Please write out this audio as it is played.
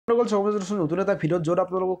নতুন এটা ভিডিঅ'ত য'ত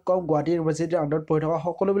আপোনালোকক কম গুৱাহাটী ইউনিভাৰ্চিটিৰ আণ্ডাৰত পঢ়ি থকা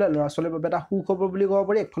সকলোবিলাক ল'ৰা ছোৱালীৰ বাবে এটা সুখবৰ বুলি ক'ব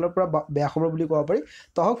পাৰি, একফালৰ পৰা বেয়া খবৰ বুলি ক'ব পাৰি।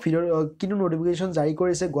 তো আহক ভিডিঅ'ৰ কিন্তু নটিফিকেশ্যন জাৰি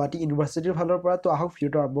কৰিছে গুৱাহাটী ইউনিভাৰ্চিটিৰ ফালৰ পৰা। তো আহক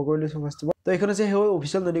ভিডিঅ'টো আৰম্ভ কৰি লৈছোঁ ফাৰ্ষ্ট। তো এইখন হৈছে সেই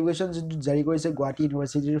অফিচিয়েল নটিফিকেশ্যন যোনটো জাৰি কৰিছে গুৱাহাটী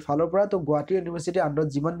ইউনিভাৰ্চিটিৰ ফালৰ পৰা। তো গুৱাহাটী ইউনিভাৰ্চিটিৰ আণ্ডাৰত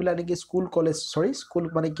যিমানবিলাক নেকি স্কুল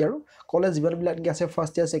মানে কি আৰু কলেজ যিমানবিলাক নেকি আছে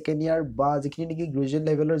ফাৰ্ষ্ট ইয়াৰ ছেকেণ্ড ইয়াৰ বা যিখিনি নেকি গ্ৰেজুৱেট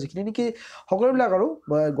লেভেলৰ যিখিনি নেকি সকলোবিলাক আৰু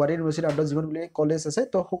গুৱাহাটী ইউনিভাৰ্চিটিৰ আণ্ডাৰত যিমানবিলাক কলেজ আছে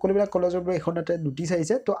তো সকলোবিলাক কলেজৰ পৰা এখন এটা নটিচ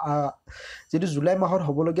আহিছে। তো যিটো জুলাই মাহত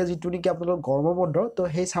হ'বলগীয়া যিটো নেকি আপোনালোকৰ গৰমৰ বন্ধ, তো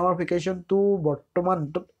সেই ছামাৰ ভেকেশ্যনটো বৰ্তমান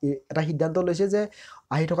এটা সিদ্ধান্ত লৈছে যে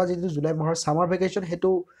আহি থকা যিটো জুলাই মাহৰ ছামাৰ ভেকেশ্যন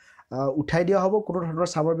সেইটো উঠাই দিয়া হ'ব। কোনো ধৰণৰ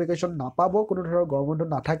ছামাৰ ভেকেশ্যন নাপাব, কোনো ধৰণৰ গৰম বন্ধ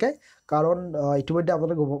নাথাকে, কাৰণ ইতিমধ্যে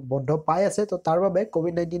আপোনালোকে বন্ধ পাই আছে। তো তাৰ বাবে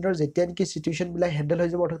COVID-19 যেতিয়া নেকি চিটুৱেশ্যনবিলাক হেণ্ডেল হৈ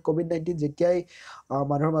যাব, অৰ্থাৎ COVID-19 যেতিয়াই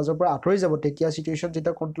মানুহৰ মাজৰ পৰা আঁতৰি যাব, তেতিয়া চিটুৱেশ্যন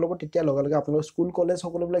যেতিয়া কণ্ট্ৰল হ'ব, তেতিয়া লগে লগে আপোনালোকৰ স্কুল কলেজ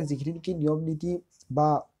সকলোবিলাক যিখিনি নেকি নিয়ম নীতি বা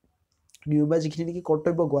নিয়মীয়া যিখিনি নেকি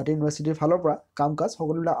কৰ্তব্য গুৱাহাটী ইউনিভাৰ্চিটিৰ ফালৰ পৰা কাম কাজ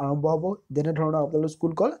সকলোবিলাক আৰম্ভ হ'ব। যেনেধৰণৰ আপোনালোকৰ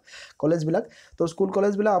স্কুল কলেজবিলাক, তো স্কুল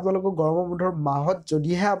কলেজবিলাক আপোনালোকৰ গৰমৰ বন্ধৰ মাহত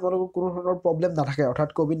যদিহে আপোনালোকৰ কোনো ধৰণৰ প্ৰব্লেম নাথাকে, অৰ্থাৎ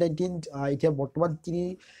COVID-19 এতিয়া বৰ্তমান 3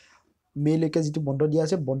 মে'লৈকে যিটো বন্ধ দিয়া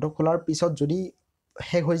আছে, বন্ধ খোলাৰ পিছত যদি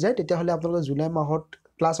শেষ হৈ যায়, তেতিয়াহ'লে আপোনালোকৰ জুলাই মাহত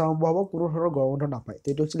ক্লাছ আৰম্ভ হ'ব, কোনো ধৰণৰ গৰম বন্ধ নাপায়। তো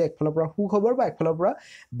এইটো হৈছিলে একফালৰ পৰা সুখবৰ বা একফালৰ পৰা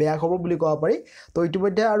বেয়া খবৰ বুলি ক'ব পাৰি। তো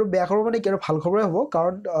ইতিমধ্যে আৰু বেয়া খবৰ মানে কি আৰু ভাল খবৰে হ'ব,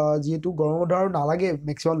 কাৰণ যিহেতু গৰম বন্ধ আৰু নালাগে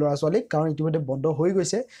মেক্সিমাম ল'ৰা ছোৱালীক, কাৰণ ইতিমধ্যে বন্ধ হৈ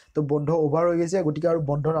গৈছে। তো বন্ধ অভাৰ হৈ গৈছে, গতিকে আৰু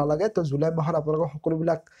বন্ধ নালাগে। তো জুলাই মাহত আপোনালোকৰ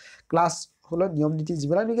সকলোবিলাক ক্লাছ সকলো নিয়ম নীতি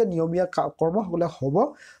যিবিলাক নেকি নিয়মীয়া কৰ্ম সকলোবিলাক হ'ব।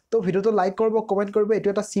 তো ভিডিঅ'টো লাইক কৰিব, কমেণ্ট কৰিব। এইটো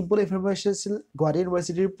এটা চিম্পল ইনফৰমেশ্যন আছিল গুৱাহাটী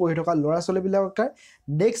ইউনিভাৰ্চিটিৰ পঢ়ি থকা ল'ৰা ছোৱালীবিলাকৰ।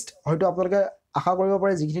 নেক্সট হয়তো আপোনালোকে আশা কৰিব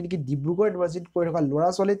পাৰে যিখিনি নেকি ডিব্ৰুগড় ইউনিভাৰ্চিটিত পঢ়ি থকা ল'ৰা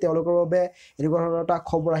ছোৱালী তেওঁলোকৰ বাবে এনেকুৱা ধৰণৰ এটা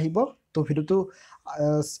খবৰ আহিব। তো ভিডিঅ'টো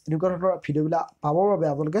এনেকুৱা ধৰণৰ ভিডিঅ'বিলাক পাবৰ বাবে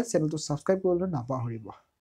আপোনালোকে চেনেলটো ছাবস্ক্ৰাইব কৰিবলৈ নাপাহৰিব।